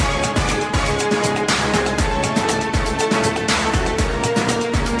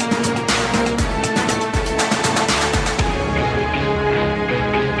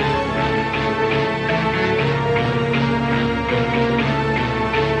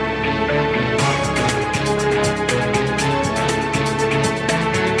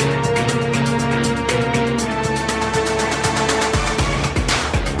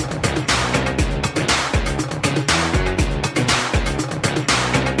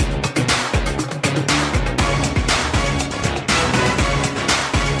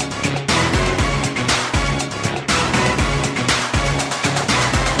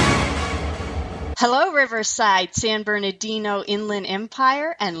Riverside, San Bernardino Inland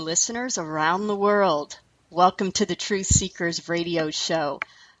Empire, and listeners around the world. Welcome to the Truth Seekers radio show.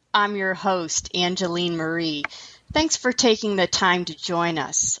 I'm your host, Angeline Marie. Thanks for taking the time to join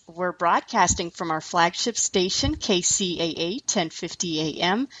us. We're broadcasting from our flagship station, KCAA 1050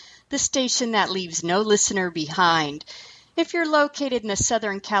 AM, the station that leaves no listener behind. If you're located in the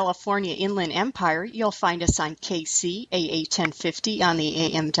Southern California Inland Empire, you'll find us on KCAA 1050 on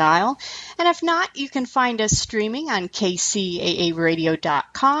the AM dial. And if not, you can find us streaming on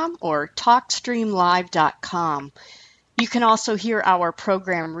kcaaradio.com or talkstreamlive.com. You can also hear our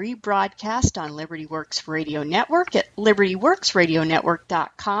program rebroadcast on Liberty Works Radio Network at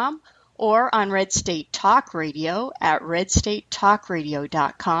libertyworksradionetwork.com or on Red State Talk Radio at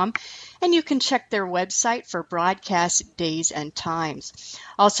redstatetalkradio.com. And you can check their website for broadcast days and times.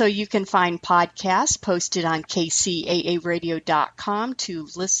 Also, you can find podcasts posted on kcaaradio.com to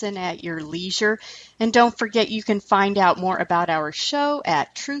listen at your leisure. And don't forget, you can find out more about our show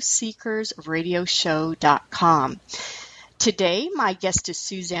at truthseekersradioshow.com. Today, my guest is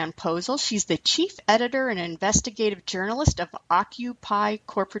Susanne Posel. She's the chief editor and investigative journalist of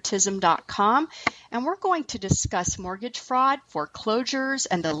OccupyCorporatism.com, and we're going to discuss mortgage fraud, foreclosures,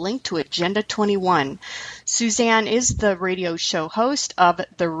 and the link to Agenda 21. Susanne is the radio show host of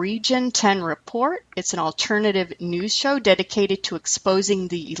the Region 10 Report. It's an alternative news show dedicated to exposing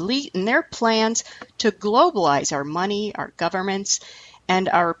the elite and their plans to globalize our money, our governments, and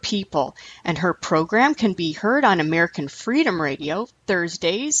our people. And her program can be heard on American Freedom Radio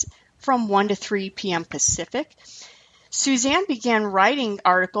Thursdays from 1 to 3 p.m. Pacific. Susanne began writing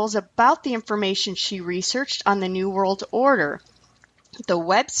articles about the information she researched on the New World Order. The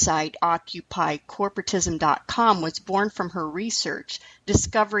website OccupyCorporatism.com was born from her research,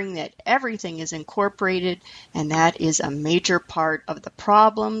 discovering that everything is incorporated, and that is a major part of the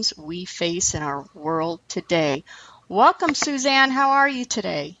problems we face in our world today. Welcome, Susanne. How are you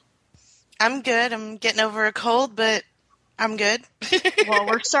today? I'm good. I'm getting over a cold, but I'm good. Well,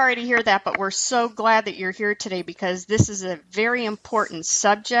 we're sorry to hear that, but we're so glad that you're here today because this is a very important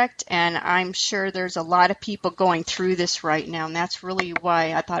subject, and I'm sure there's a lot of people going through this right now, and that's really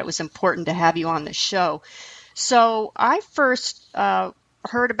why I thought it was important to have you on the show. So I first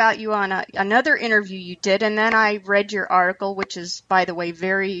heard about you on another interview you did, and then I read your article, which is, by the way,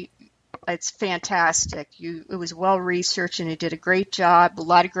 it's fantastic. It was well researched and you did a great job, a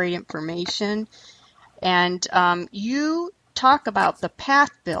lot of great information. And you talk about the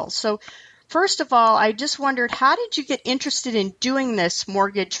PATH bill. So first of all, I just wondered, how did you get interested in doing this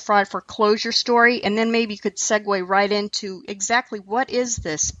mortgage fraud foreclosure story? And then maybe you could segue right into exactly what is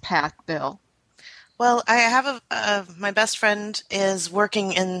this PATH bill? Well, I have my best friend is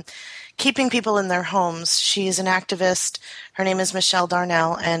working in keeping people in their homes. She's an activist. Her name is Michelle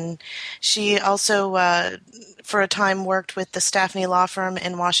Darnell, and she also, for a time, worked with the Staffney Law Firm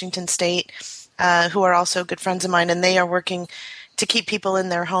in Washington State, who are also good friends of mine, and they are working to keep people in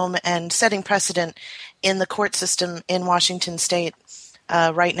their home and setting precedent in the court system in Washington State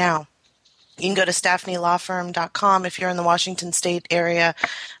right now. You can go to StaffneyLawFirm.com if you're in the Washington State area.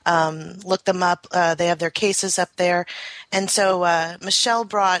 Look them up. They have their cases up there. And so Michelle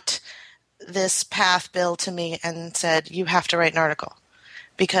brought this PATH bill to me and said, you have to write an article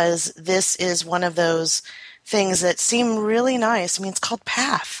because this is one of those things that seem really nice. I mean, it's called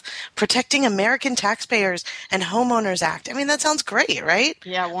PATH, Protecting American Taxpayers and Homeowners Act. I mean, that sounds great, right?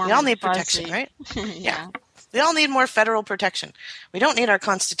 Yeah, warm we all need fuzzy. Protection, right? Yeah. We all need more federal protection. We don't need our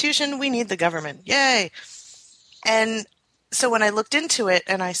Constitution. We need the government. Yay. And so when I looked into it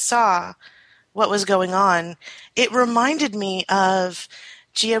and I saw what was going on, it reminded me of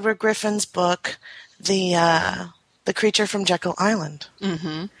G. Edward Griffin's book, The Creature from Jekyll Island.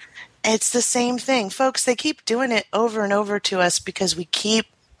 Mm-hmm. It's the same thing. Folks, they keep doing it over and over to us because we keep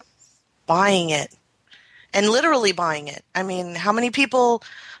buying it and literally buying it. I mean, how many people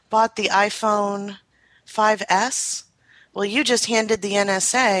bought the iPhone 5S? Well, you just handed the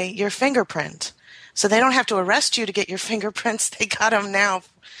NSA your fingerprint. So they don't have to arrest you to get your fingerprints. They got them now.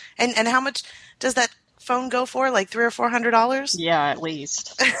 And how much does that phone go for? Like $300 or $400? Yeah, at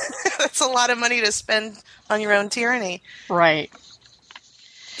least. That's a lot of money to spend on your own tyranny. Right.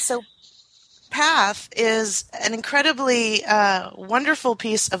 So PATH is an incredibly wonderful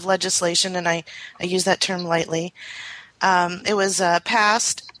piece of legislation, and I use that term lightly. It was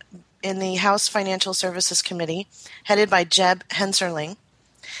passed in the House Financial Services Committee, headed by Jeb Hensarling,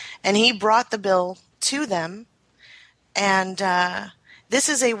 and he brought the bill to them, and this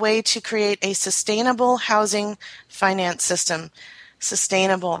is a way to create a sustainable housing finance system.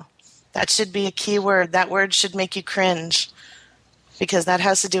 Sustainable. That should be a key word. That word should make you cringe because that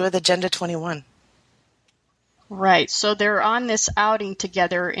has to do with Agenda 21. Right. So they're on this outing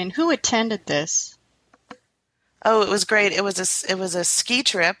together, and who attended this? Oh, it was great. It was a ski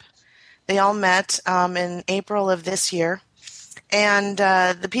trip. They all met in April of this year, and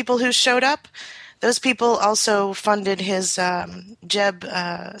the people who showed up, those people also funded his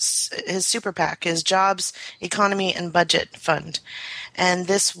his super PAC, his Jobs, Economy, and Budget Fund. And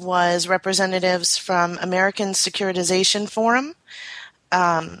this was representatives from American Securitization Forum,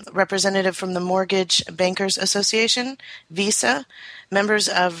 representative from the Mortgage Bankers Association, Visa, members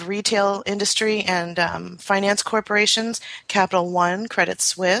of retail industry and finance corporations, Capital One, Credit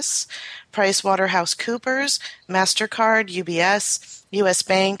Suisse, PricewaterhouseCoopers, MasterCard, UBS, US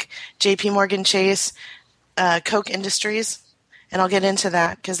Bank, JP Morgan Chase, Koch Industries. And I'll get into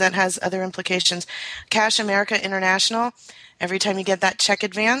that because that has other implications. Cash America International, every time you get that check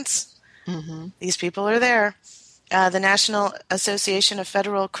advance, these people are there. The National Association of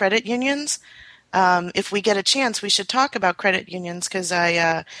Federal Credit Unions. If we get a chance, we should talk about credit unions because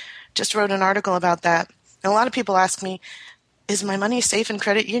I just wrote an article about that. And a lot of people ask me, is my money safe in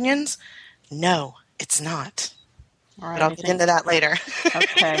credit unions? No, it's not. All right, but I'll get into that later.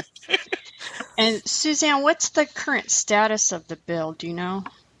 Okay. And Susanne, what's the current status of the bill? Do you know?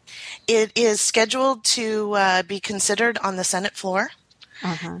 It is scheduled to be considered on the Senate floor.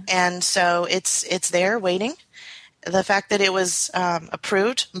 And so it's there waiting. The fact that it was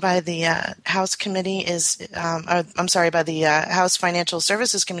approved by the House Committee is, by the House Financial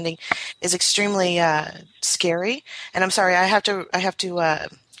Services Committee is extremely scary. And I'm sorry, I have to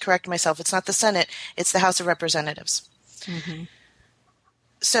correct myself. It's not the Senate; it's the House of Representatives.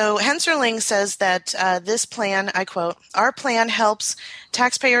 So Hensarling says that this plan, I quote, "Our plan helps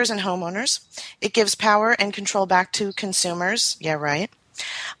taxpayers and homeowners. It gives power and control back to consumers." Yeah, right.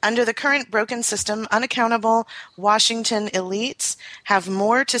 Under the current broken system, unaccountable Washington elites have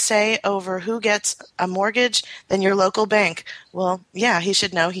more to say over who gets a mortgage than your local bank. Well, yeah, he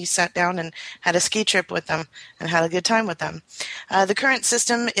should know. He sat down and had a ski trip with them and had a good time with them. The current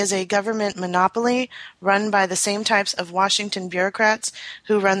system is a government monopoly run by the same types of Washington bureaucrats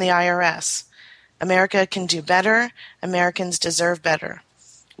who run the IRS. America can do better. Americans deserve better.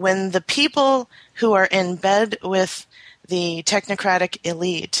 When the people who are in bed with the technocratic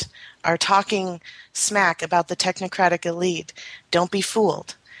elite are talking smack about the technocratic elite, don't be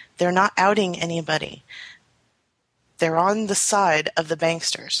fooled. They're not outing anybody. They're on the side of the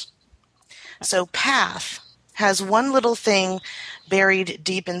banksters. So PATH has one little thing buried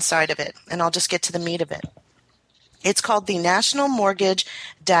deep inside of it, and I'll just get to the meat of it. It's called the National Mortgage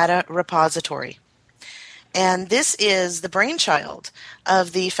Data Repository. And this is the brainchild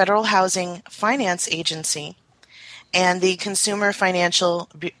of the Federal Housing Finance Agency and the Consumer Financial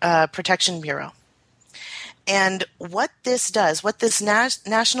Protection Bureau. And what this does, what this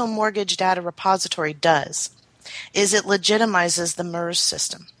National Mortgage Data Repository does, is it legitimizes the MERS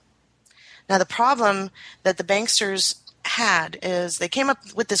system. Now, the problem that the banksters had is they came up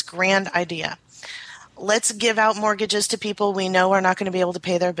with this grand idea. Let's give out mortgages to people we know are not going to be able to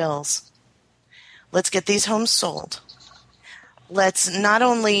pay their bills. Let's get these homes sold. Let's not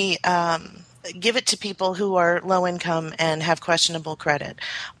only give it to people who are low income and have questionable credit,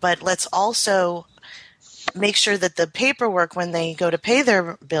 but let's also make sure that the paperwork when they go to pay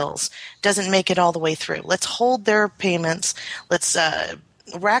their bills doesn't make it all the way through. Let's hold their payments. Let's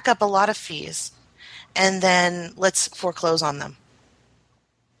rack up a lot of fees, and then let's foreclose on them.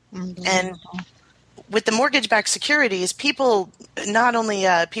 And with the mortgage-backed securities, people, not only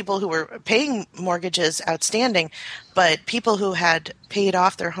people who were paying mortgages outstanding, but people who had paid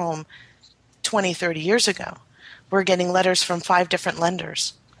off their home 20, 30 years ago were getting letters from 5 different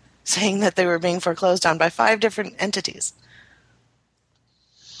lenders saying that they were being foreclosed on by 5 different entities.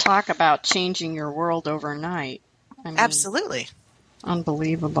 Talk about changing your world overnight. I mean, absolutely.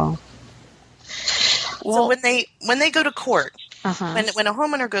 Unbelievable. Well, so when they go to court, when a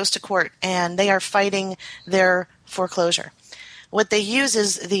homeowner goes to court and they are fighting their foreclosure, what they use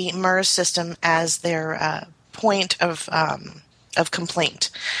is the MERS system as their point of complaint.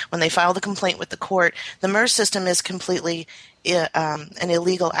 When they file the complaint with the court, the MERS system is completely an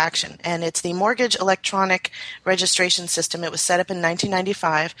illegal action, and it's the Mortgage Electronic Registration System. It was set up in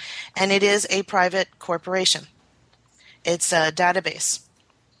 1995, and it is a private corporation. It's a database.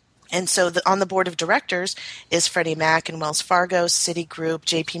 And so on the board of directors is Freddie Mac and Wells Fargo, Citigroup,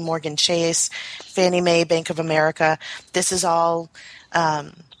 JP Morgan Chase, Fannie Mae, Bank of America. This is all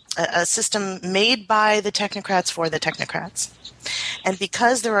a system made by the technocrats for the technocrats. And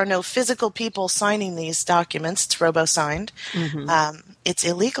because there are no physical people signing these documents, it's robo-signed, it's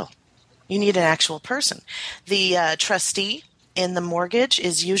illegal. You need an actual person. The trustee in the mortgage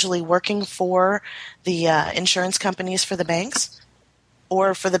is usually working for the insurance companies for the banks,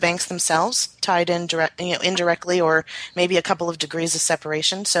 or for the banks themselves, tied in indirectly, or maybe a couple of degrees of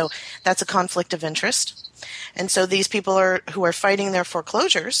separation. So that's a conflict of interest. And so these people who are fighting their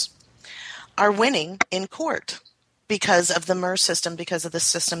foreclosures are winning in court because of the MERS system, because of the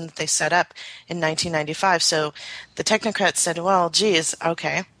system that they set up in 1995. So the technocrats said, well, geez,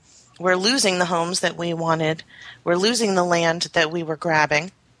 okay, we're losing the homes that we wanted. We're losing the land that we were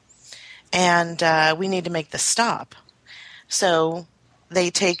grabbing. And we need to make this stop. So they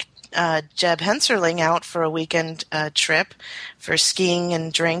take Jeb Henserling out for a weekend trip for skiing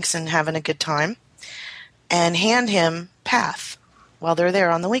and drinks and having a good time, and hand him PATH while they're there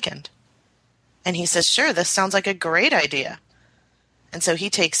on the weekend. And he says, sure, this sounds like a great idea. And so he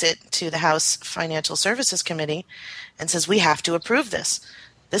takes it to the House Financial Services Committee and says, we have to approve this.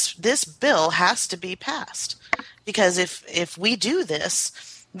 This bill has to be passed, because if we do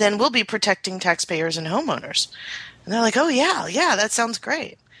this, then we'll be protecting taxpayers and homeowners. And they're like, oh, yeah, that sounds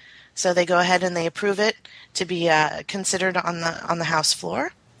great. So they go ahead and they approve it to be considered on the House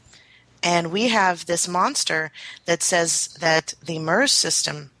floor. And we have this monster that says that the MERS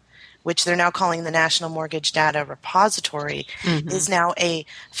system, which they're now calling the National Mortgage Data Repository, is now a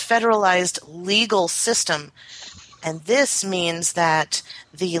federalized legal system. And this means that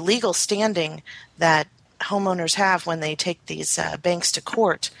the legal standing that homeowners have when they take these banks to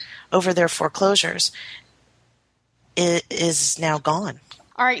court over their foreclosures is now gone.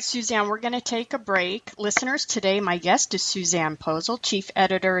 All right, Susanne, we're going to take a break. Listeners, today my guest is Susanne Posel, Chief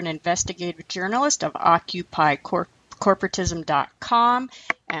Editor and Investigative Journalist of OccupyCorporatism.com,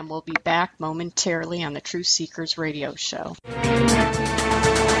 and we'll be back momentarily on the Truth Seekers Radio Show.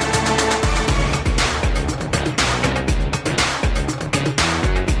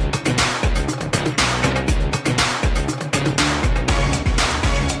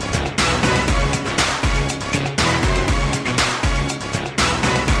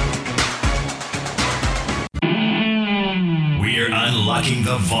 Unlocking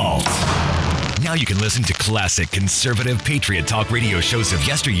the vault. Now you can listen to classic conservative patriot talk radio shows of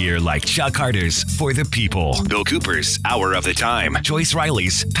yesteryear like Chuck Carter's For the People, Bill Cooper's Hour of the Time, Joyce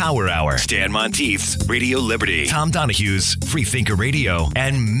Riley's Power Hour, Stan Monteith's Radio Liberty, Tom Donahue's Free Thinker Radio,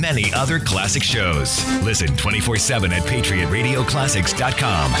 and many other classic shows. Listen 24/7 at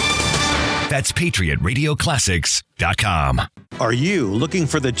PatriotRadioClassics.com. That's PatriotRadioClassics.com. Are you looking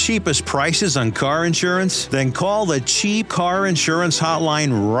for the cheapest prices on car insurance? Then call the Cheap Car Insurance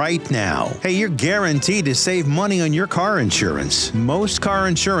Hotline right now. Hey, you're guaranteed to save money on your car insurance. Most car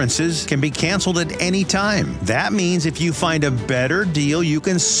insurances can be canceled at any time. That means if you find a better deal, you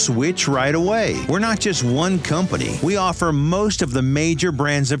can switch right away. We're not just one company. We offer most of the major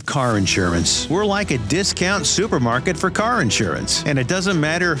brands of car insurance. We're like a discount supermarket for car insurance. And it doesn't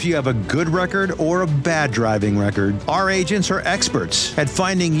matter if you have a good record or a bad driving record. Our agents are experts at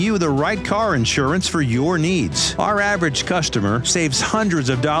finding you the right car insurance for your needs. Our average customer saves hundreds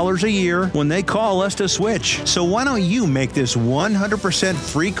of dollars a year when they call us to switch. So why don't you make this 100%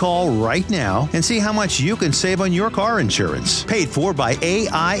 free call right now and see how much you can save on your car insurance. Paid for by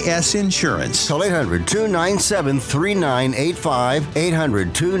AIS Insurance. Call 800-297-3985.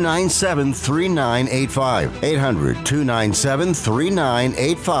 800-297-3985.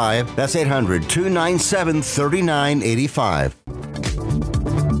 800-297-3985. That's 800-297-3985.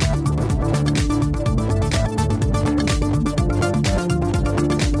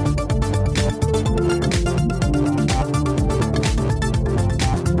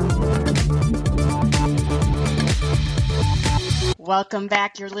 Welcome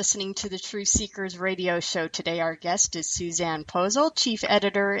back. You're listening to the Truth Seekers Radio Show. Today our guest is Susanne Posel, Chief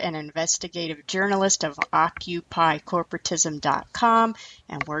Editor and Investigative Journalist of OccupyCorporatism.com,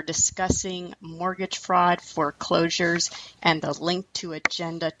 and we're discussing mortgage fraud, foreclosures, and the link to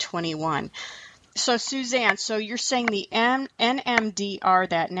Agenda 21. So Susanne, you're saying the NMDR,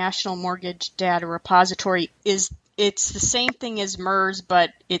 that National Mortgage Data Repository, it's the same thing as MERS,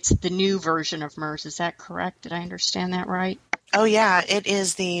 but it's the new version of MERS. Is that correct? Did I understand that right? Oh, yeah. It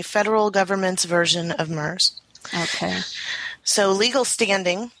is the federal government's version of MERS. Okay. So legal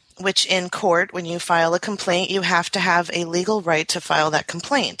standing, which in court, when you file a complaint, you have to have a legal right to file that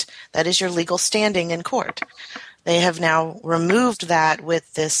complaint. That is your legal standing in court. They have now removed that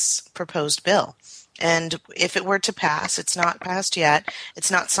with this proposed bill. And if it were to pass, it's not passed yet,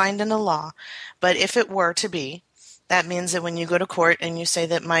 it's not signed into law, but if it were to be, that means that when you go to court and you say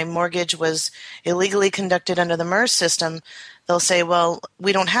that my mortgage was illegally conducted under the MERS system, they'll say, well,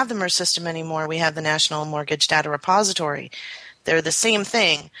 we don't have the MERS system anymore. We have the National Mortgage Data Repository. They're the same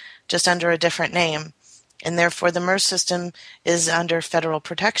thing, just under a different name. And therefore, the MERS system is under federal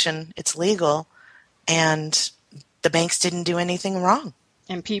protection. It's legal, and the banks didn't do anything wrong.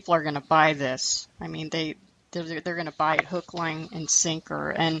 And people are going to buy this. I mean, they're going to buy it hook, line, and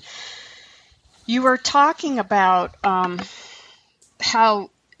sinker. And you were talking about how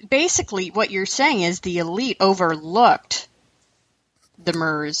basically what you're saying is the elite overlooked the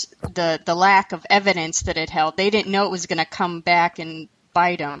MERS, the lack of evidence that it held. They didn't know it was going to come back and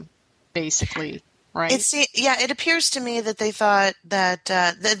bite them, basically, right? It appears to me that they thought that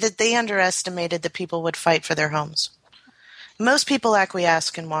that they underestimated that people would fight for their homes. Most people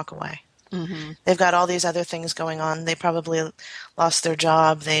acquiesce and walk away. Mm-hmm. They've got all these other things going on. They probably lost their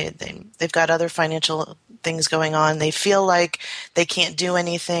job. They've got other financial things going on. They feel like they can't do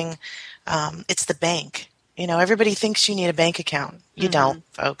anything. It's the bank. Everybody thinks you need a bank account. You Mm-hmm. don't,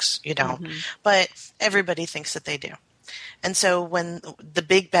 folks. You don't. Mm-hmm. But everybody thinks that they do. And so when the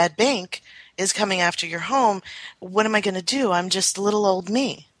big bad bank is coming after your home, what am I going to do? I'm just little old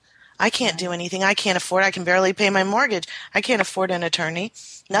me. I can't do anything. I can't afford. I can barely pay my mortgage. I can't afford an attorney.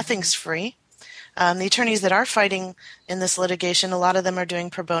 Nothing's free. The attorneys that are fighting in this litigation, a lot of them are doing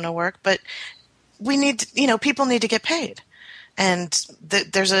pro bono work, but people need to get paid. And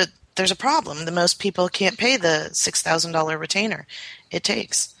there's a problem. The most people can't pay the $6,000 retainer it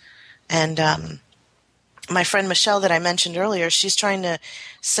takes. And my friend Michelle that I mentioned earlier, she's trying to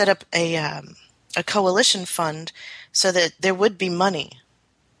set up a coalition fund so that there would be money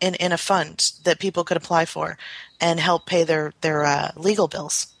in a fund that people could apply for and help pay their legal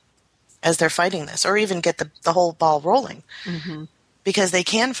bills as they're fighting this, or even get the whole ball rolling. Mm-hmm. Because they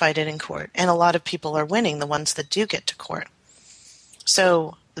can fight it in court, and a lot of people are winning, the ones that do get to court.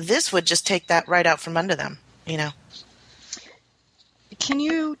 So this would just take that right out from under them, Can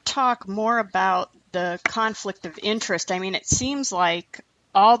you talk more about the conflict of interest? I mean, it seems like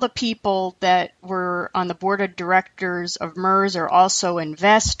all the people that were on the board of directors of MERS are also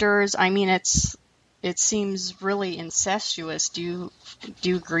investors. I mean, it seems really incestuous. Do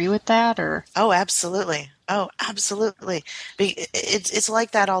you agree with that, or? Oh, absolutely. It's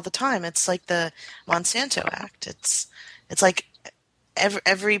like that all the time. It's like the Monsanto Act. It's like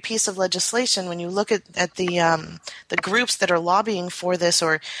every piece of legislation. When you look at the groups that are lobbying for this,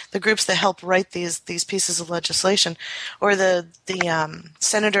 or the groups that help write these pieces of legislation, or the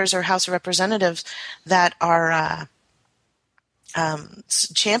senators or House of Representatives that are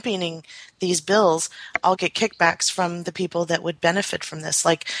championing these bills, all get kickbacks from the people that would benefit from this.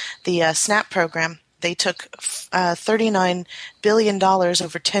 Like the SNAP program, they took $39 billion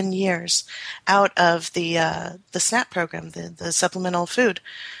over 10 years out of the SNAP program, the supplemental food.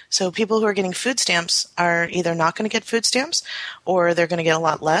 So people who are getting food stamps are either not going to get food stamps, or they're going to get a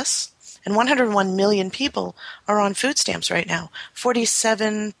lot less. And 101 million people are on food stamps right now.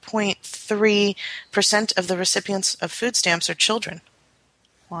 47.3% of the recipients of food stamps are children.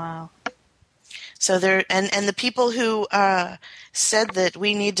 Wow. So and the people who said that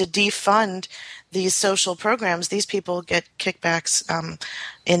we need to defund these social programs, these people get kickbacks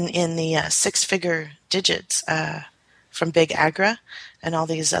in the six-figure digits from Big Agra and all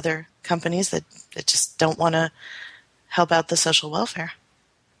these other companies that just don't want to help out the social welfare.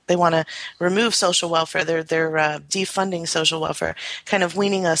 They want to remove social welfare. They're defunding social welfare, kind of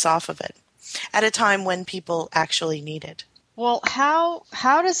weaning us off of it at a time when people actually need it. Well, how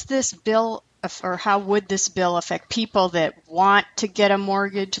does this bill, or how would this bill affect people that want to get a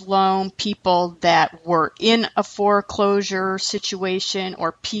mortgage loan, people that were in a foreclosure situation,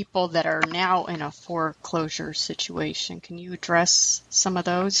 or people that are now in a foreclosure situation? Can you address some of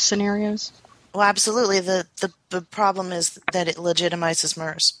those scenarios? Well, absolutely. The problem is that it legitimizes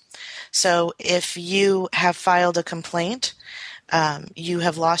MERS. So if you have filed a complaint, you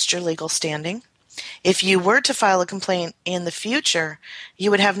have lost your legal standing. If you were to file a complaint in the future,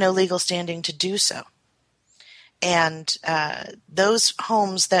 you would have no legal standing to do so. And those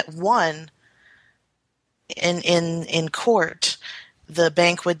homes that won in court, the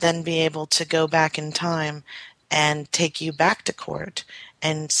bank would then be able to go back in time and take you back to court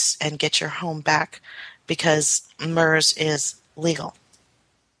and get your home back, because MERS is legal.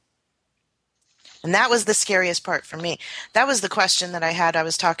 And that was the scariest part for me. That was the question that I had. I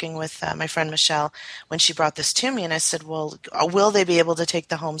was talking with my friend Michelle when she brought this to me, and I said, well, will they be able to take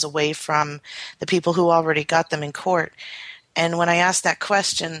the homes away from the people who already got them in court? And when I asked that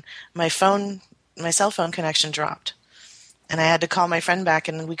question, my cell phone connection dropped. And I had to call my friend back,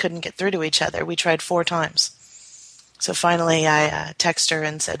 and we couldn't get through to each other. We tried 4 times. So finally I texted her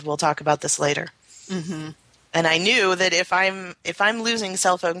and said, we'll talk about this later. Mm-hmm. And I knew that if I'm losing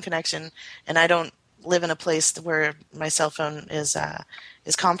cell phone connection and I don't live in a place where my cell phone is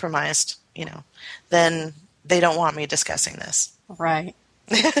compromised, then they don't want me discussing this. Right.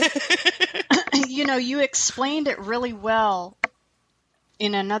 You explained it really well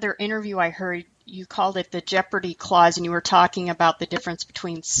in another interview I heard. You called it the Jeopardy Clause, and you were talking about the difference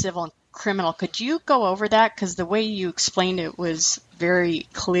between civil and criminal. Could you go over that? Because the way you explained it was very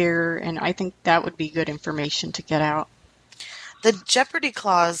clear, and I think that would be good information to get out. The Jeopardy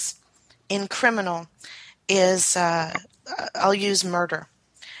Clause in criminal is, I'll use murder.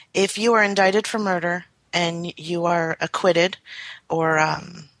 If you are indicted for murder and you are acquitted or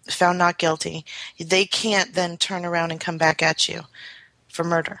found not guilty, they can't then turn around and come back at you for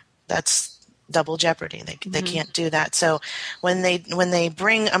murder. That's double jeopardy. They can't do that. So when they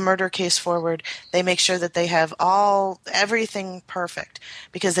bring a murder case forward, they make sure that they have everything perfect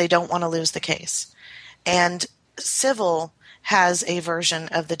because they don't want to lose the case. And civil has a version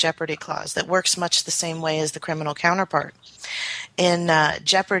of the Jeopardy Clause that works much the same way as the criminal counterpart. In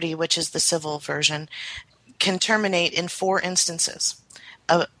Jeopardy, which is the civil version, can terminate in 4 instances: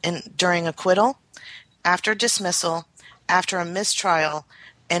 during acquittal, after dismissal, after a mistrial,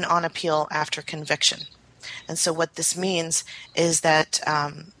 and on appeal after conviction. And so what this means is that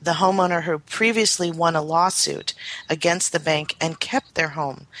the homeowner who previously won a lawsuit against the bank and kept their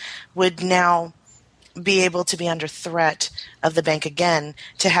home would now be able to be under threat of the bank again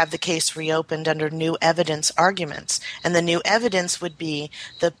to have the case reopened under new evidence arguments. And the new evidence would be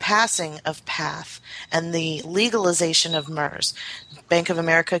the passing of PATH and the legalization of MERS. Bank of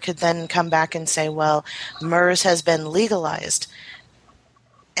America could then come back and say, well, MERS has been legalized.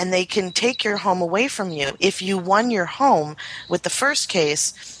 And they can take your home away from you. If you won your home with the first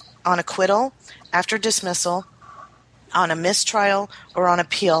case on acquittal, after dismissal, on a mistrial, or on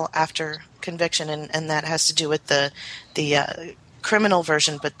appeal after conviction, and that has to do with the criminal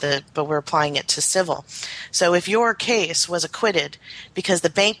version, but we're applying it to civil. So if your case was acquitted because the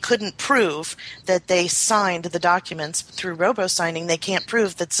bank couldn't prove that they signed the documents through robo-signing, they can't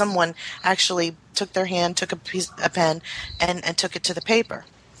prove that someone actually took their hand, took a pen, and took it to the paper.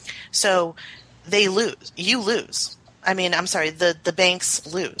 So they lose. You lose. The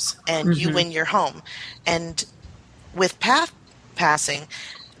banks lose, and you win your home. And with PATH passing,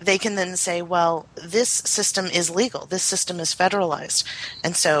 they can then say, well, this system is legal. This system is federalized.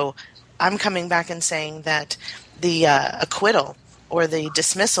 And so I'm coming back and saying that the acquittal or the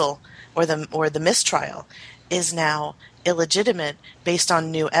dismissal or the mistrial is now illegitimate based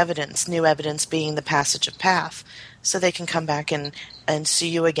on new evidence being the passage of PATH. So they can come back and sue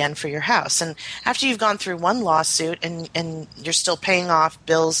you again for your house. And after you've gone through one lawsuit and you're still paying off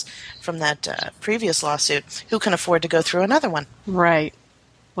bills from that previous lawsuit, who can afford to go through another one? Right.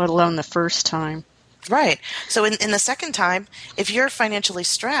 Let alone the first time. Right. So in the second time, if you're financially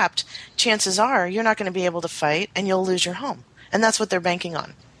strapped, chances are you're not going to be able to fight and you'll lose your home. And that's what they're banking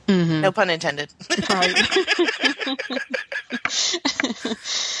on. Mm-hmm. No pun intended.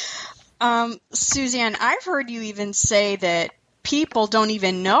 Susanne, I've heard you even say that people don't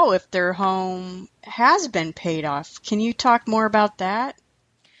even know if their home has been paid off. Can you talk more about that?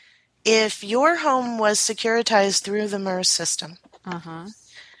 If your home was securitized through the MERS system,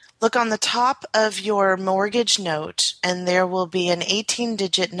 look on the top of your mortgage note, and there will be an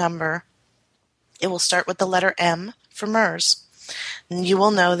 18-digit number. It will start with the letter M for MERS. And you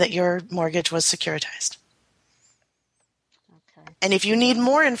will know that your mortgage was securitized. Okay. And if you need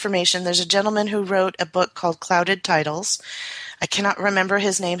more information, there's a gentleman who wrote a book called Clouded Titles. I cannot remember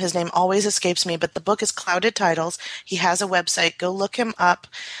his name. His name always escapes me, but the book is Clouded Titles. He has a website. Go look him up.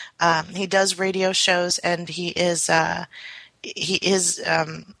 He does radio shows, and he is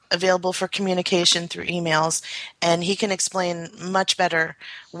available for communication through emails, and he can explain much better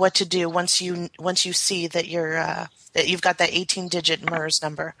what to do once you see that you've got that 18-digit MERS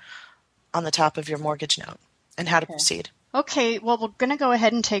number on the top of your mortgage note and how to proceed. Okay, well, we're going to go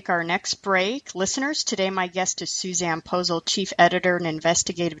ahead and take our next break. Listeners, today my guest is Susanne Posel, Chief Editor and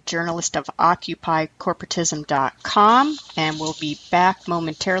Investigative Journalist of OccupyCorporatism.com, and we'll be back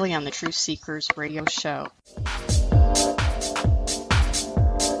momentarily on the Truth Seekers radio show.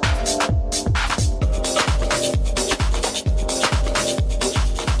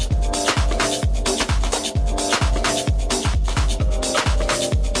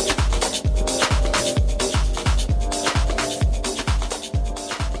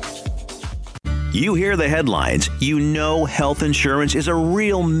 You hear the headlines. You know health insurance is a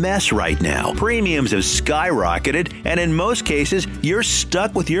real mess right now. Premiums have skyrocketed, and in most cases, you're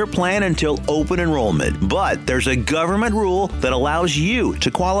stuck with your plan until open enrollment. But there's a government rule that allows you to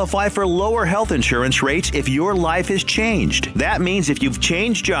qualify for lower health insurance rates if your life has changed. That means if you've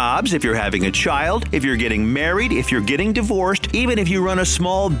changed jobs, if you're having a child, if you're getting married, if you're getting divorced, even if you run a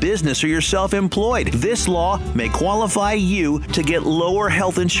small business or you're self-employed, this law may qualify you to get lower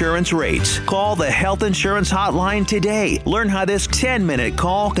health insurance rates. Call the Health Insurance Hotline today. Learn how this 10-minute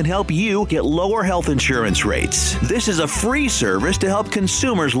call can help you get lower health insurance rates. This is a free service to help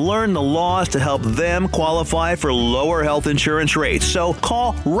consumers learn the laws to help them qualify for lower health insurance rates. So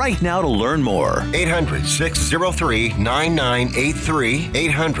call right now to learn more. 800-603-9983.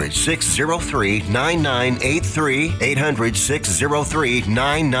 800-603-9983.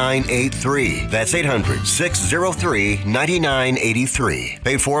 800-603-9983. That's 800-603-9983.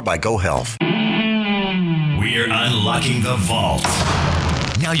 Paid for by Go Health. We're unlocking the vault.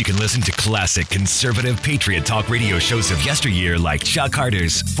 Now you can listen to classic conservative patriot talk radio shows of yesteryear like Chuck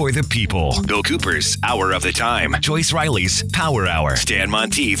Carter's For the People, Bill Cooper's Hour of the Time, Joyce Riley's Power Hour, Stan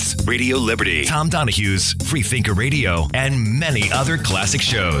Monteith's Radio Liberty, Tom Donahue's Free Thinker Radio, and many other classic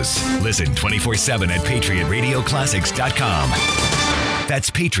shows. Listen 24/7 at PatriotRadioClassics.com. That's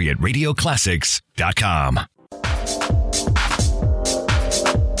PatriotRadioClassics.com.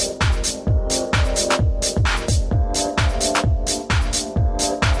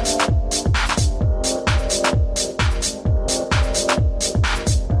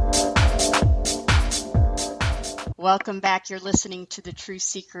 Welcome back. You're listening to the Truth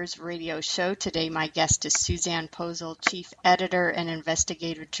Seekers radio show. Today, my guest is Susanne Posel, Chief Editor and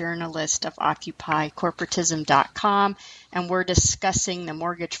Investigative Journalist of OccupyCorporatism.com, and we're discussing the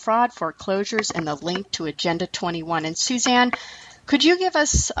mortgage fraud, foreclosures, and the link to Agenda 21. And Susanne, could you give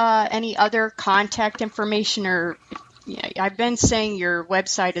us any other contact information or I've been saying your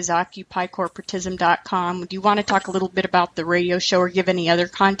website is OccupyCorporatism.com. Do you want to talk a little bit about the radio show or give any other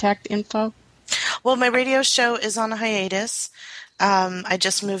contact info? Well, my radio show is on a hiatus. I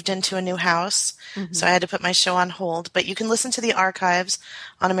just moved into a new house, so I had to put my show on hold. But you can listen to the archives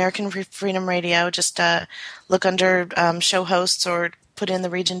on American Freedom Radio. Just look under show hosts or put in the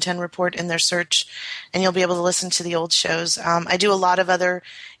Region 10 report in their search, and you'll be able to listen to the old shows. I do a lot of other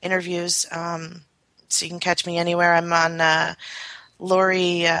interviews, so you can catch me anywhere. I'm on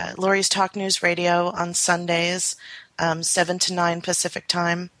Lori's Talk News Radio on Sundays, 7 to 9 Pacific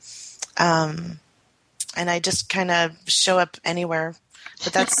time. And I just kind of show up anywhere,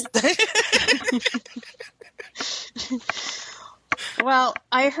 but that's. Well,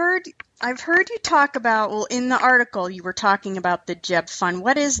 I've heard you talk about, well, in the article you were talking about the Jeb Fund.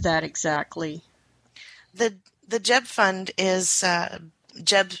 What is that exactly? The Jeb Fund is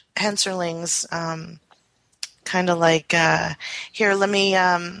Jeb Henserling's kind of like here. Let me.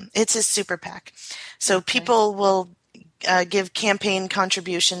 It's his super PAC, so people will give campaign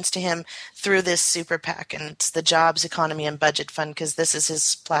contributions to him through this super PAC, and it's the Jobs, Economy, and Budget Fund because this is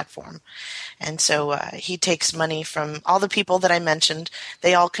his platform. And so he takes money from all the people that I mentioned.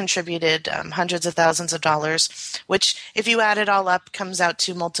 They all contributed hundreds of thousands of dollars, which, if you add it all up, comes out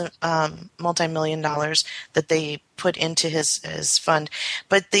to multi-million dollars that they put into his fund.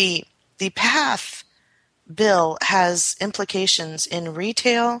 But the PATH bill has implications in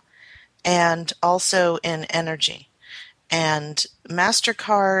retail and also in energy. And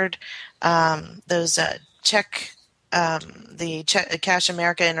MasterCard, those Cash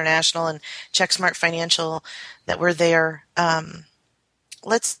America International and CheckSmart Financial that were there.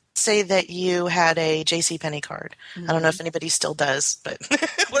 Let's say that you had a JCPenney card. I don't know if anybody still does, but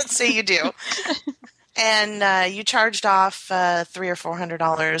let's say you do. And you charged off $300 or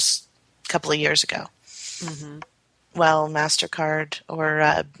 $400 a couple of years ago. Well, MasterCard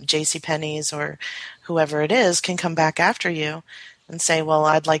or JCPenney's or whoever it is can come back after you and say, well,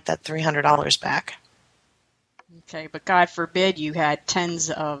 I'd like that $300 back. Okay, but God forbid you had tens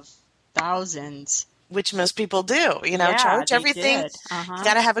of thousands. Which most people do, charge everything. You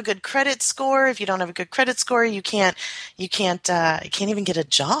got to have a good credit score. If you don't have a good credit score, you can't even get a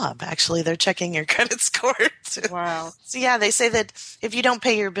job. Actually, they're checking your credit score. Wow. So yeah, they say that if you don't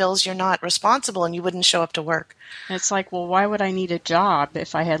pay your bills, you're not responsible and you wouldn't show up to work. It's like, well, why would I need a job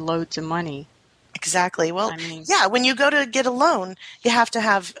if I had loads of money? Exactly. Well, when you go to get a loan, you have to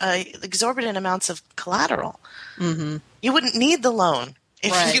have exorbitant amounts of collateral. You wouldn't need the loan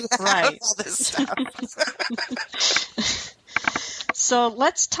if you have all this stuff. So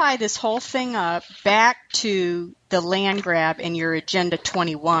let's tie this whole thing up back to the land grab and your Agenda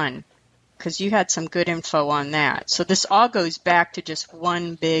 21. because you had some good info on that. So this all goes back to just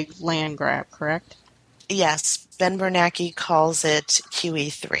one big land grab, correct? Yes, Ben Bernanke calls it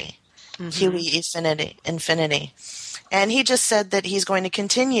QE3, QE infinity. And he just said that he's going to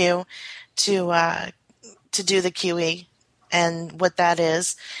continue to do the QE. And what that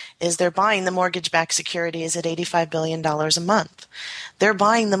is they're buying the mortgage-backed securities at $85 billion a month. They're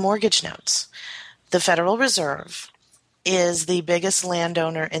buying the mortgage notes. The Federal Reserve is the biggest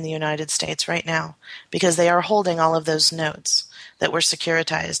landowner in the United States right now because they are holding all of those notes that were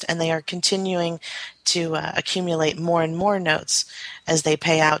securitized, and they are continuing to accumulate more and more notes as they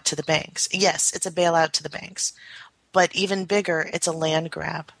pay out to the banks. Yes, it's a bailout to the banks, but even bigger, it's a land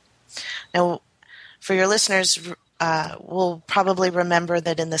grab. Now, for your listeners, will probably remember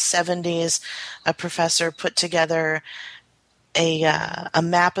that in the 70s, a professor put together a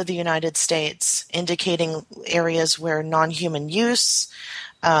map of the United States indicating areas where non-human use,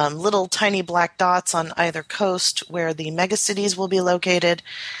 little tiny black dots on either coast where the megacities will be located,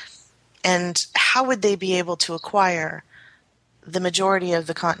 and how would they be able to acquire the majority of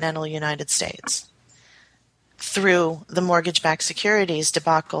the continental United States? Through the mortgage-backed securities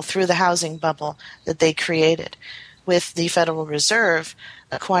debacle, through the housing bubble that they created, with the Federal Reserve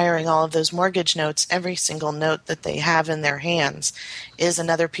acquiring all of those mortgage notes. Every single note that they have in their hands is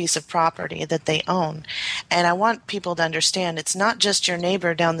another piece of property that they own. And I want people to understand it's not just your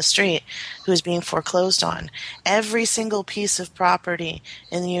neighbor down the street who's being foreclosed on. Every single piece of property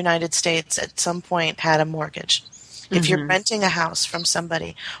in the United States at some point had a mortgage. If you're renting a house from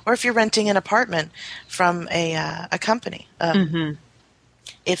somebody, or if you're renting an apartment from a company,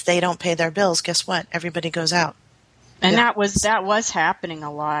 if they don't pay their bills, guess what? Everybody goes out. And that was happening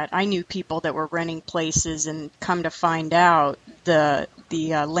a lot. I knew people that were renting places, and come to find out, the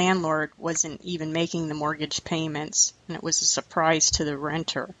landlord wasn't even making the mortgage payments, and it was a surprise to the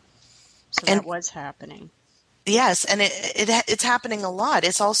renter. So that was happening. Yes, and it's happening a lot.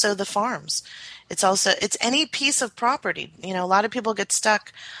 It's also the farms. It's any piece of property. You know, a lot of people get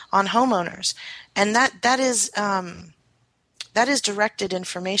stuck on homeowners, and that is directed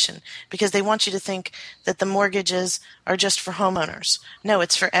information because they want you to think that the mortgages are just for homeowners. No,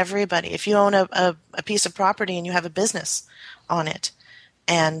 it's for everybody. If you own a piece of property and you have a business on it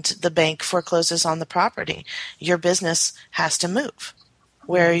and the bank forecloses on the property, your business has to move.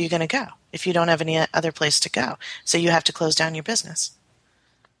 Where are you going to go if you don't have any other place to go? So you have to close down your business.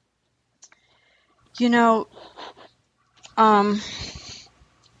 You know, I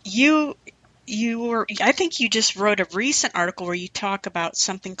think you just wrote a recent article where you talk about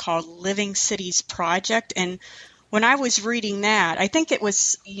something called Living Cities Project. And when I was reading that, I think it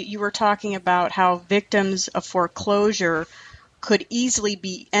was, you were talking about how victims of foreclosure could easily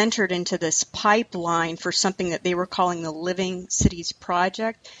be entered into this pipeline for something that they were calling the Living Cities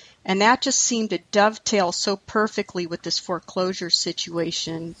Project. And that just seemed to dovetail so perfectly with this foreclosure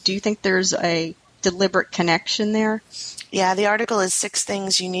situation. Do you think there's a deliberate connection there? Yeah, the article is 6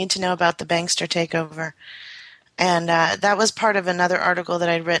 things you need to know about the bankster takeover. And that was part of another article that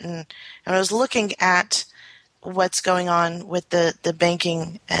I'd written. And I was looking at what's going on with the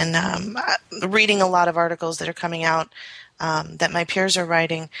banking and reading a lot of articles that are coming out that my peers are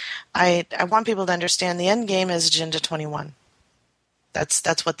writing. I want people to understand the end game is Agenda 21.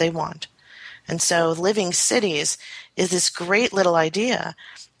 That's what they want. And so Living Cities is this great little idea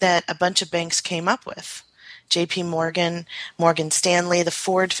that a bunch of banks came up with. J.P. Morgan, Morgan Stanley, the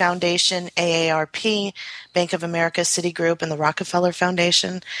Ford Foundation, AARP, Bank of America, Citigroup, and the Rockefeller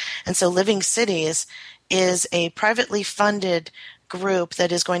Foundation. And so Living Cities is a privately funded group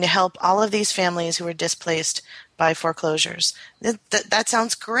that is going to help all of these families who are displaced by foreclosures. That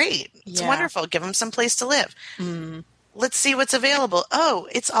sounds great. It's wonderful. Give them some place to live. Let's see what's available. Oh,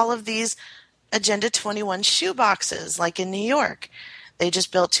 it's all of these Agenda 21 shoeboxes, like in New York. They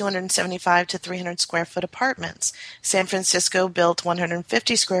just built 275 to 300 square foot apartments. San Francisco built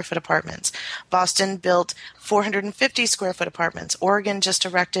 150 square foot apartments. Boston built 450 square foot apartments. Oregon just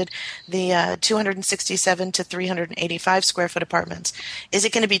erected the 267 to 385 square foot apartments. Is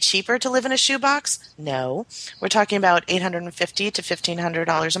it going to be cheaper to live in a shoebox? No. We're talking about $850 to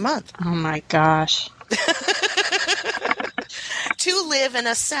 $1,500 a month. Oh my gosh. To live in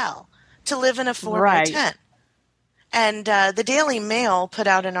a cell, to live in a 4x10. And the Daily Mail put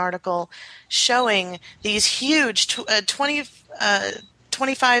out an article showing these huge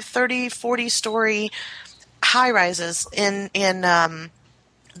 25, 30, 40-story high-rises in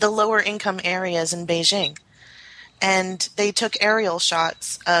the lower income areas in Beijing. And they took aerial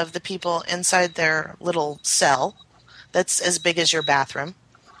shots of the people inside their little cell that's as big as your bathroom.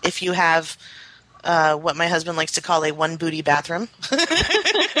 If you have what my husband likes to call a one booty bathroom.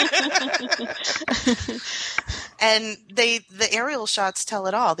 And the aerial shots tell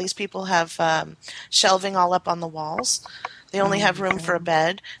it all. These people have shelving all up on the walls. They only have room for a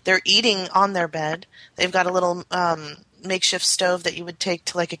bed. They're eating on their bed. They've got a little makeshift stove that you would take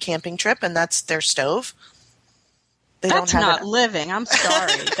to like a camping trip, and that's their stove. That's not living. I'm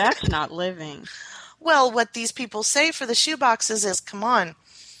sorry. That's not living. Well, what these people say for the shoe boxes is, come on,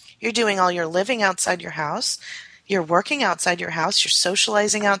 you're doing all your living outside your house. You're working outside your house. You're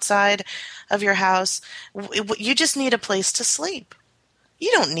socializing outside of your house. You just need a place to sleep.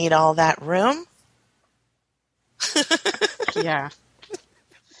 You don't need all that room. Yeah.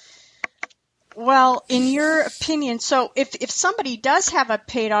 Well, in your opinion, so if somebody does have a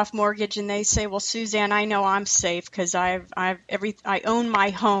paid off mortgage and they say, well, Susanne, I know I'm safe because I own my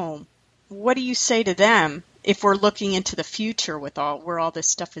home. What do you say to them if we're looking into the future with where all this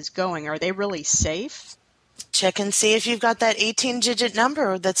stuff is going? Are they really safe? Check and see if you've got that 18-digit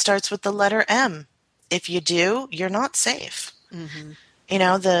number that starts with the letter M. If you do, you're not safe. Mm-hmm. You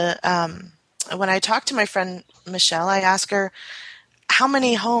know, when I talk to my friend Michelle, I ask her, how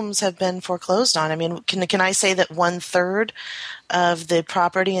many homes have been foreclosed on? I mean, can I say that 1/3 of the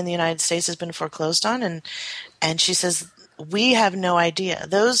property in the United States has been foreclosed on? And she says, we have no idea.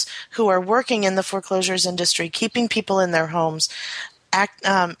 Those who are working in the foreclosures industry, keeping people in their homes,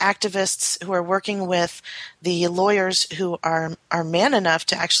 activists who are working with the lawyers who are man enough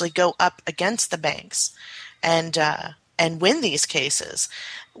to actually go up against the banks and win these cases,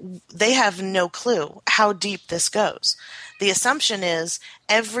 they have no clue how deep this goes. The assumption is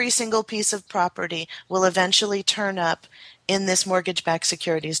every single piece of property will eventually turn up in this mortgage-backed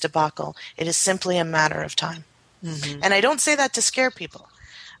securities debacle. It is simply a matter of time. Mm-hmm. And I don't say that to scare people.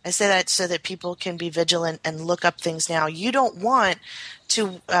 I say that so that people can be vigilant and look up things now. You don't want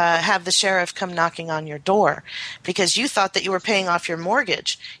to have the sheriff come knocking on your door because you thought that you were paying off your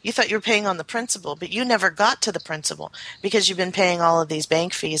mortgage. You thought you were paying on the principal, but you never got to the principal because you've been paying all of these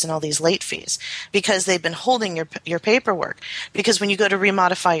bank fees and all these late fees because they've been holding your paperwork. Because when you go to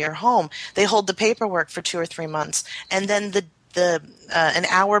remodify your home, they hold the paperwork for 2 or 3 months, and then an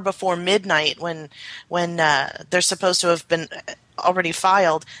hour before midnight when they're supposed to have been already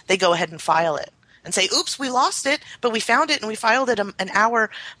filed, they go ahead and file it and say, oops, we lost it, but we found it and we filed it an hour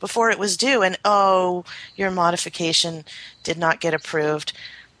before it was due, and oh, your modification did not get approved.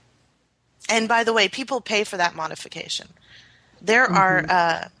 And by the way, people pay for that modification. There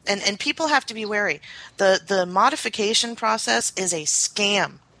are and people have to be wary. The modification process is a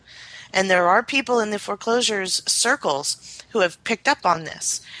scam. And there are people in the foreclosures circles who have picked up on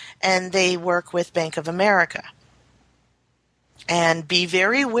this, and they work with Bank of America. And be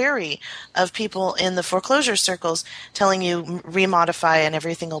very wary of people in the foreclosure circles telling you remodify and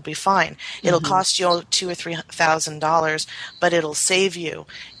everything will be fine. It'll cost you $2,000 or $3,000, but it'll save you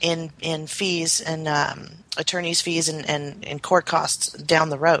in fees and attorney's fees and court costs down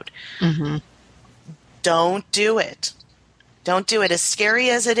the road. Mm-hmm. Don't do it. Don't do it. As scary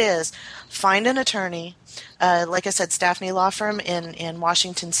as it is, find an attorney. Like I said, Staffney Law Firm in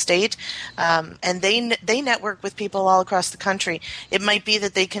Washington State, and they network with people all across the country. It might be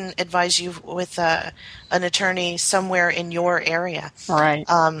that they can advise you with an attorney somewhere in your area. Right.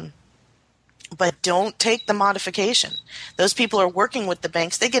 But don't take the modification. Those people are working with the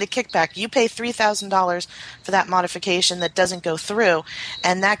banks. They get a kickback. You pay $3,000 for that modification that doesn't go through,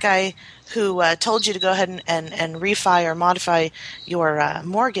 and that guy who told you to go ahead and refi or modify your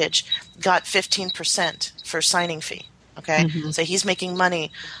mortgage got 15% for signing fee. Okay? Mm-hmm. So he's making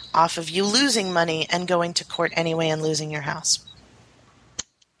money off of you losing money and going to court anyway and losing your house.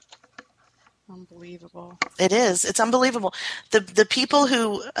 Unbelievable. It is. It's unbelievable. The people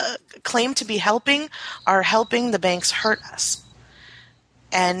who claim to be helping are helping the banks hurt us.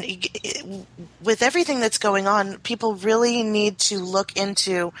 And with everything that's going on, people really need to look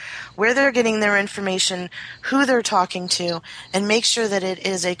into where they're getting their information, who they're talking to, and make sure that it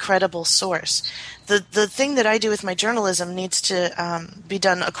is a credible source. The thing that I do with my journalism needs to be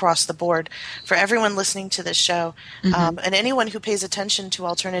done across the board for everyone listening to this show, and anyone who pays attention to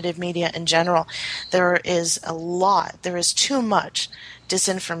alternative media in general. There is too much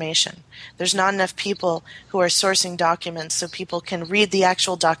disinformation. There's not enough people who are sourcing documents so people can read the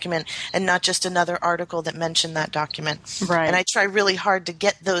actual document and not just another article that mentioned that document. Right. And I try really hard to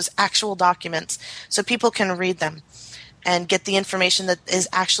get those actual documents so people can read them. and get the information that is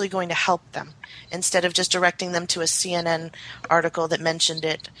actually going to help them, instead of just directing them to a CNN article that mentioned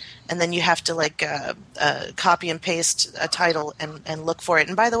it, and then you have to copy and paste a title and look for it.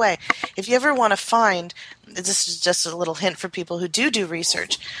 And by the way, if you ever want to find, this is just a little hint for people who do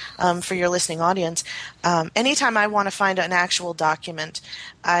research, for your listening audience, anytime I want to find an actual document,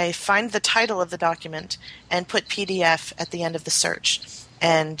 I find the title of the document and put PDF at the end of the search.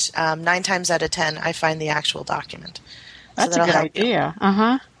 And 9 times out of 10, I find the actual document. That's a good idea.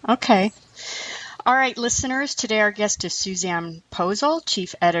 Uh-huh. Okay. All right, listeners, today our guest is Susanne Posel,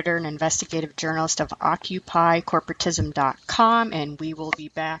 Chief Editor and Investigative Journalist of OccupyCorporatism.com, and we will be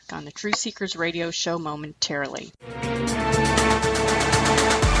back on the Truth Seekers radio show momentarily.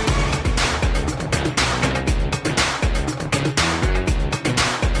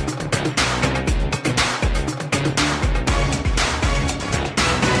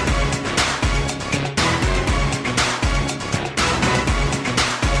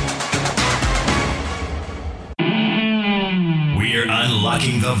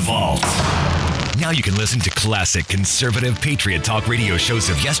 Unlocking the Vault. Now you can listen to classic conservative patriot talk radio shows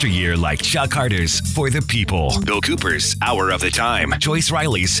of yesteryear like Chuck Carter's For the People, Bill Cooper's Hour of the Time, Joyce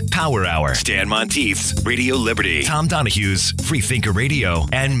Riley's Power Hour, Stan Monteith's Radio Liberty, Tom Donahue's Free Thinker Radio,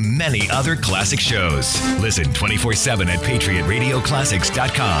 and many other classic shows. Listen 24/7 at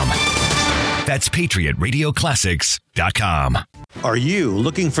PatriotRadioClassics.com. That's PatriotRadioClassics.com. Are you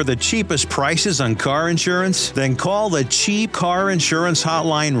looking for the cheapest prices on car insurance? Then call the Cheap Car Insurance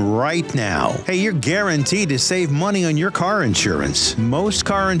Hotline right now. Hey, you're guaranteed to save money on your car insurance. Most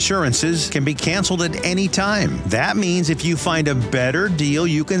car insurances can be canceled at any time. That means if you find a better deal,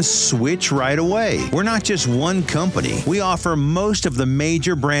 you can switch right away. We're not just one company. We offer most of the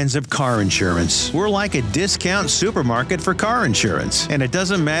major brands of car insurance. We're like a discount supermarket for car insurance. And it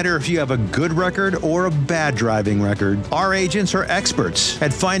doesn't matter if you have a good record or a bad driving record. Our agents are experts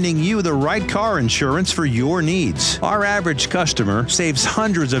at finding you the right car insurance for your needs. Our average customer saves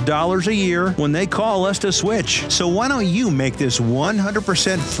hundreds of dollars a year when they call us to switch. So why don't you make this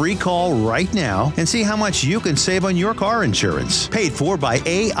 100% free call right now and see how much you can save on your car insurance? Paid for by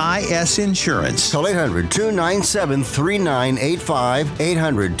AIS Insurance. Call 800-297-3985.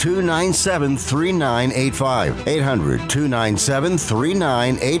 800-297-3985.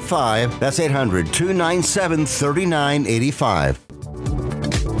 800-297-3985. That's 800-297-3985.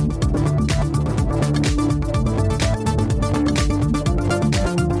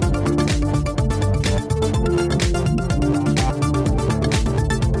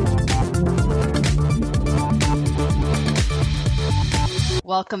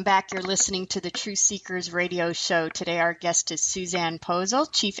 Welcome back. You're listening to the Truth Seekers radio show. Today our guest is Susanne Posel,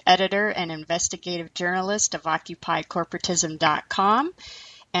 Chief Editor and Investigative Journalist of OccupyCorporatism.com.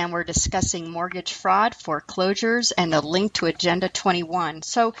 And we're discussing mortgage fraud, foreclosures, and a link to Agenda 21.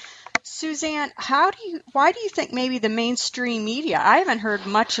 So, Susanne, why do you think maybe the mainstream media, I haven't heard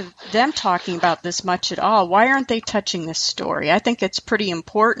much of them talking about this much at all. Why aren't they touching this story? I think it's pretty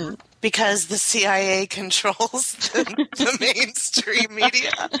important. Because the CIA controls the mainstream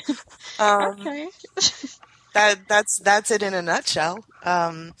media. Okay. That's it in a nutshell.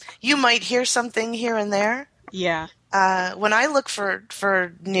 You might hear something here and there. Yeah. When I look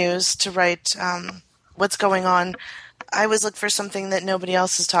for news to write what's going on, I always look for something that nobody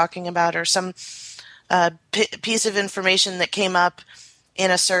else is talking about, or some piece of information that came up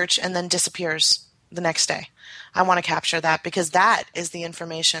in a search and then disappears the next day. I want to capture that, because that is the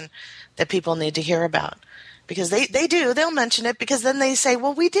information that people need to hear about. Because they'll mention it, because then they say,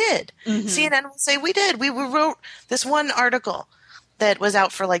 well, we did. Mm-hmm. CNN will say, we did. We wrote this one article that was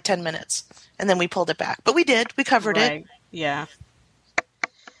out for like 10 minutes, and then we pulled it back. But we did. We covered it. Yeah.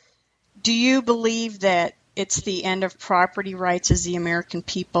 Do you believe that it's the end of property rights as the American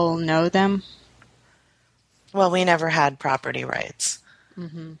people know them? Well, we never had property rights.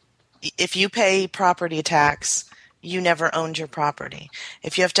 Mm-hmm. If you pay property tax, you never owned your property.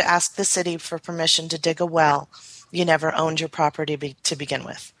 If you have to ask the city for permission to dig a well, you never owned your property to begin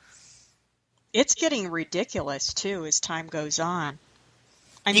with. It's getting ridiculous, too, as time goes on.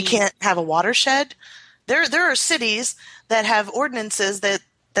 You can't have a watershed. There are cities that have ordinances that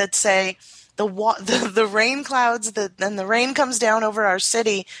say the rain clouds, and the rain comes down over our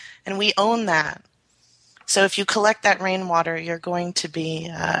city, and we own that. So if you collect that rainwater, you're going to be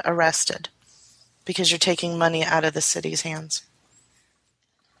arrested, because you're taking money out of the city's hands.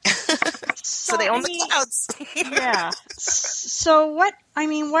 So they own the clouds. Yeah. So what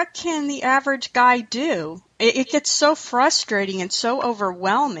can the average guy do? It gets so frustrating and so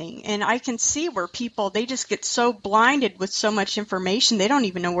overwhelming. And I can see where they just get so blinded with so much information, they don't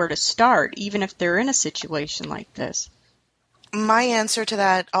even know where to start, even if they're in a situation like this. my answer to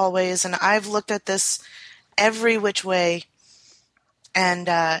that always, and I've looked at this every which way, and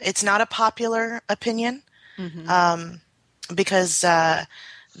it's not a popular opinion, because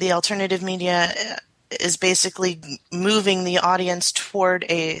the alternative media is basically moving the audience toward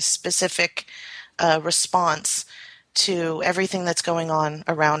a specific response to everything that's going on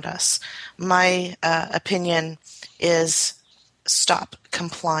around us. My opinion is stop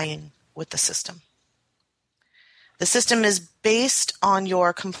complying with the system. The system is based on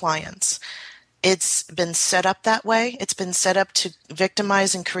your compliance. It's been set up that way. It's been set up to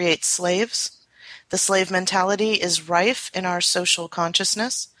victimize and create slaves. The slave mentality is rife in our social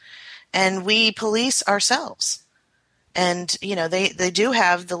consciousness, and we police ourselves. And, you know, they do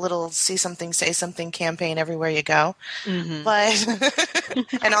have the little see something, say something campaign everywhere you go. But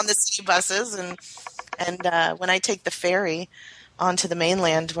and on the city buses, and when I take the ferry onto the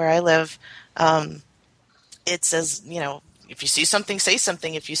mainland where I live, it says, you know, if you see something, say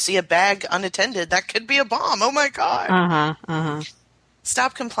something. If you see a bag unattended, that could be a bomb. Oh, my God.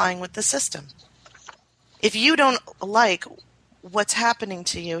 Stop complying with the system. If you don't like what's happening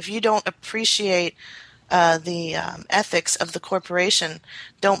to you, if you don't appreciate the ethics of the corporation,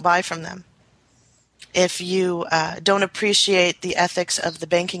 don't buy from them. If you don't appreciate the ethics of the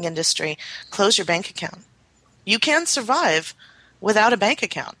banking industry, close your bank account. You can survive without a bank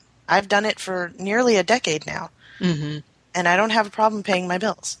account. I've done it for nearly a decade now, and I don't have a problem paying my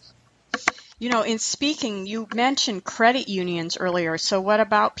bills. You know, in speaking, you mentioned credit unions earlier. So what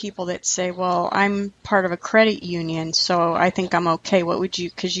about people that say, well, I'm part of a credit union, so I think I'm okay. What would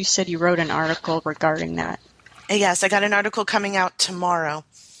you, because you said you wrote an article regarding that. Yes, I got an article coming out tomorrow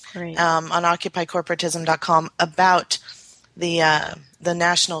on OccupyCorporatism.com about the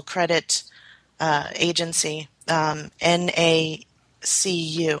National Credit Agency, NCAU,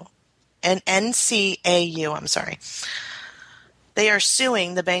 I'm sorry. They are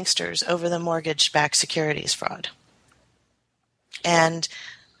suing the banksters over the mortgage-backed securities fraud. And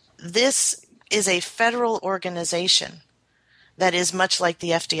this is a federal organization that is much like the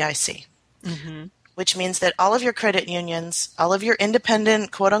FDIC, which means that all of your credit unions, all of your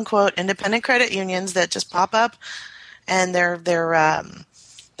independent, quote-unquote, independent credit unions that just pop up, and they're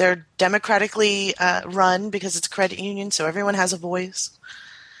democratically run because it's a credit union, so everyone has a voice.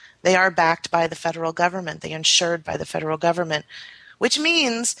 They are backed by the federal government. They are insured by the federal government, which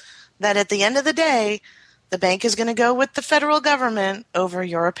means that at the end of the day, the bank is going to go with the federal government over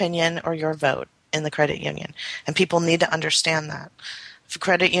your opinion or your vote in the credit union. And people need to understand that.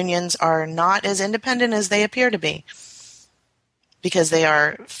 Credit unions are not as independent as they appear to be because they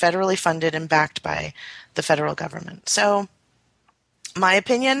are federally funded and backed by the federal government. So, my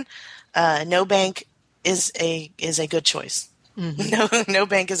opinion, no bank is a good choice. No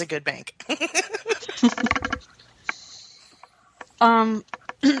bank is a good bank. And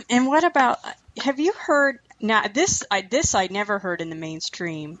what about, have you heard, now this I never heard in the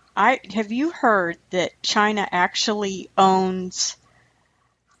mainstream. Have you heard that China actually owns,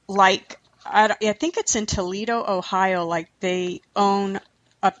 like, I think it's in Toledo, Ohio, like they own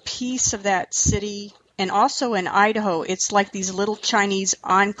a piece of that city, and also in Idaho, it's like these little Chinese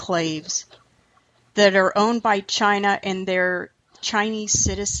enclaves that are owned by China, and they're Chinese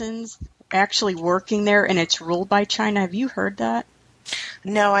citizens actually working there, and it's ruled by China. Have you heard that?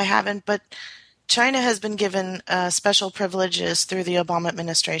 No, I haven't, but China has been given special privileges through the Obama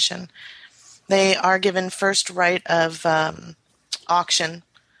administration. They are given first right of auction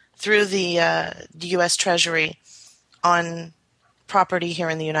through the U.S. Treasury on property here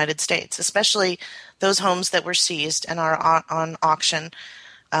in the United States, especially those homes that were seized and are on auction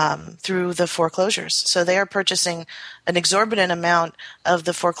through the foreclosures. So they are purchasing an exorbitant amount of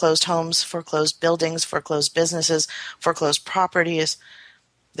the foreclosed homes, foreclosed buildings, foreclosed businesses, foreclosed properties.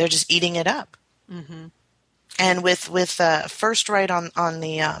 They're just eating it up. And with first right on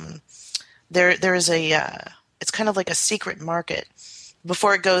the there is a it's kind of like a secret market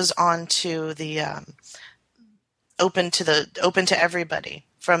before it goes on to the open to everybody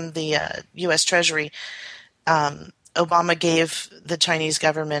from the U.S. Treasury. Obama gave the Chinese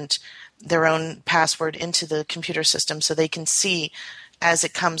government their own password into the computer system so they can see as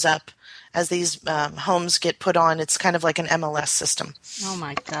it comes up, as these homes get put on. It's kind of like an MLS system. Oh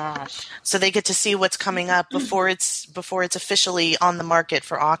my gosh. So they get to see what's coming up before it's officially on the market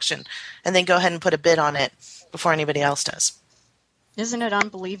for auction, and then go ahead and put a bid on it before anybody else does. Isn't it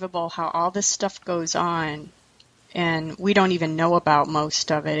unbelievable how all this stuff goes on and we don't even know about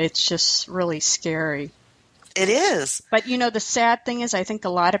most of it? It's just really scary. It is. But, you know, the sad thing is I think a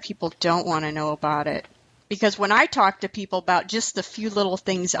lot of people don't want to know about it. Because when I talk to people about just the few little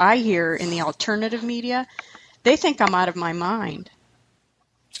things I hear in the alternative media, they think I'm out of my mind.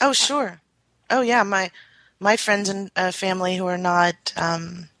 Oh, sure. Oh, yeah. My friends and family who are not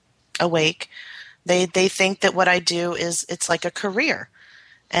awake, they think that what I do it's like a career,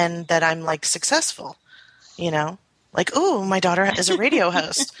 and that I'm like successful, Like, oh, my daughter is a radio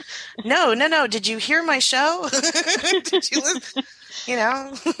host. No. Did you hear my show? Did you listen?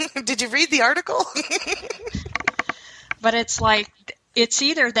 Did you read the article? But it's like, it's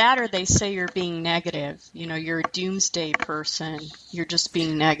either that or they say you're being negative. You're a doomsday person. You're just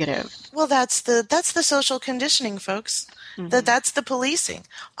being negative. Well, that's the social conditioning, folks. Mm-hmm. That's the policing.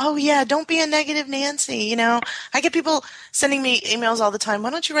 Oh, yeah, don't be a negative Nancy. I get people sending me emails all the time. Why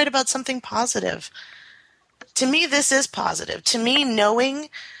don't you write about something positive? To me, this is positive. To me, knowing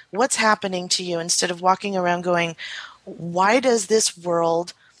what's happening to you instead of walking around going, why does this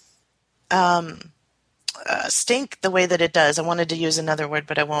world stink the way that it does? I wanted to use another word,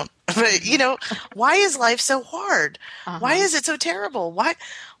 but I won't. But, why is life so hard? Uh-huh. Why is it so terrible? Why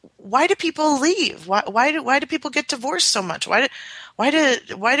do people leave? Why do people get divorced so much? Why do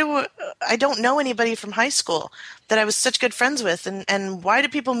I don't know anybody from high school that I was such good friends with, and why do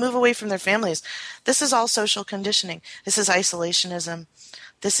people move away from their families? This is all social conditioning. This is isolationism.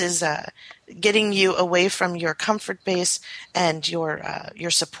 This is getting you away from your comfort base and your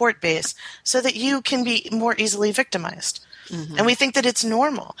support base so that you can be more easily victimized. Mm-hmm. And we think that it's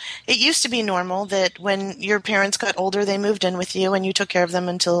normal. It used to be normal that when your parents got older, they moved in with you and you took care of them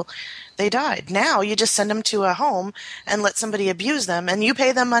until they died. Now you just send them to a home and let somebody abuse them, and you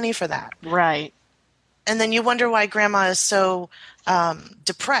pay them money for that. Right. And then you wonder why grandma is so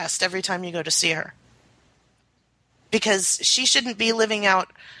depressed every time you go to see her. Because she shouldn't be living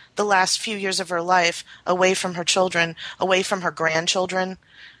out the last few years of her life away from her children, away from her grandchildren,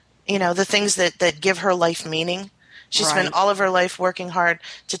 the things that give her life meaning. She spent all of her life working hard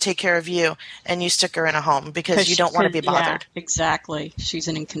to take care of you, and you stick her in a home because you don't want to be bothered. Yeah, exactly. She's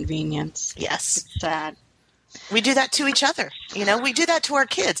an inconvenience. Yes. It's sad. We do that to each other. We do that to our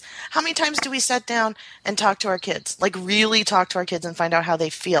kids. How many times do we sit down and talk to our kids? Like really talk to our kids and find out how they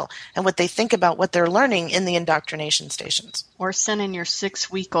feel and what they think about what they're learning in the indoctrination stations. Or sending your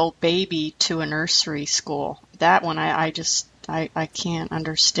 6-week-old baby to a nursery school. That one I can't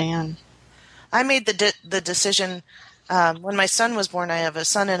understand. I made the decision when my son was born. I have a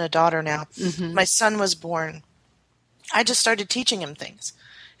son and a daughter now. Mm-hmm. My son was born. I just started teaching him things.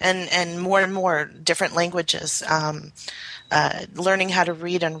 And more different languages, learning how to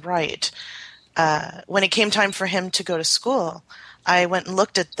read and write. When it came time for him to go to school, I went and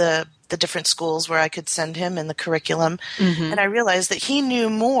looked at the different schools where I could send him and the curriculum, mm-hmm. and I realized that he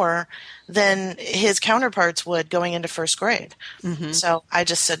knew more than his counterparts would going into first grade. Mm-hmm. So I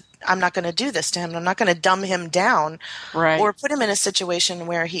just said, I'm not going to do this to him. I'm not going to dumb him down or put him in a situation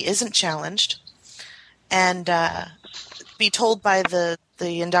where he isn't challenged and be told by the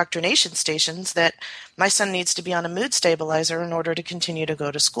indoctrination stations that my son needs to be on a mood stabilizer in order to continue to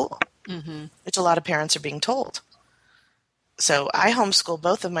go to school, mm-hmm. which a lot of parents are being told. So I homeschool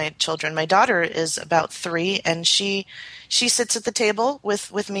both of my children. My daughter is about 3, and she sits at the table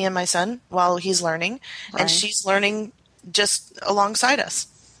with me and my son while he's learning, and she's learning just alongside us,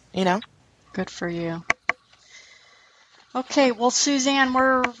 Good for you. Okay, well, Susanne,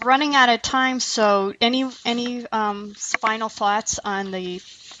 we're running out of time, so any final thoughts on the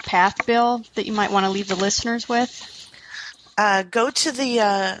PATH bill that you might want to leave the listeners with? Go to the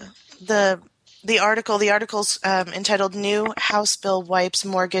article. The article's entitled "New House Bill Wipes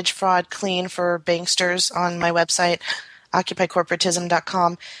Mortgage Fraud Clean for Banksters" on my website,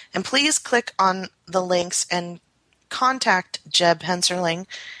 occupycorporatism.com, and please click on the links and contact Jeb Henserling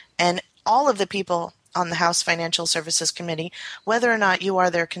and all of the people on the House Financial Services Committee, whether or not you are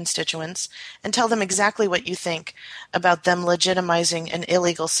their constituents, and tell them exactly what you think about them legitimizing an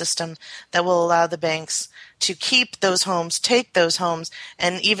illegal system that will allow the banks to keep those homes, take those homes,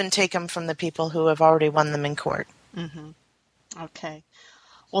 and even take them from the people who have already won them in court. Mm-hmm. Okay.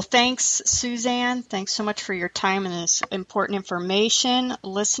 Well, thanks, Susanne. Thanks so much for your time and this important information.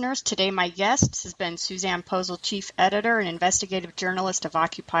 Listeners, today my guest has been Susanne Posel, Chief Editor and Investigative Journalist of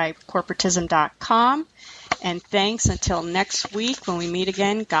OccupyCorporatism.com. And thanks until next week when we meet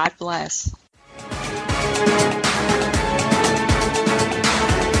again. God bless.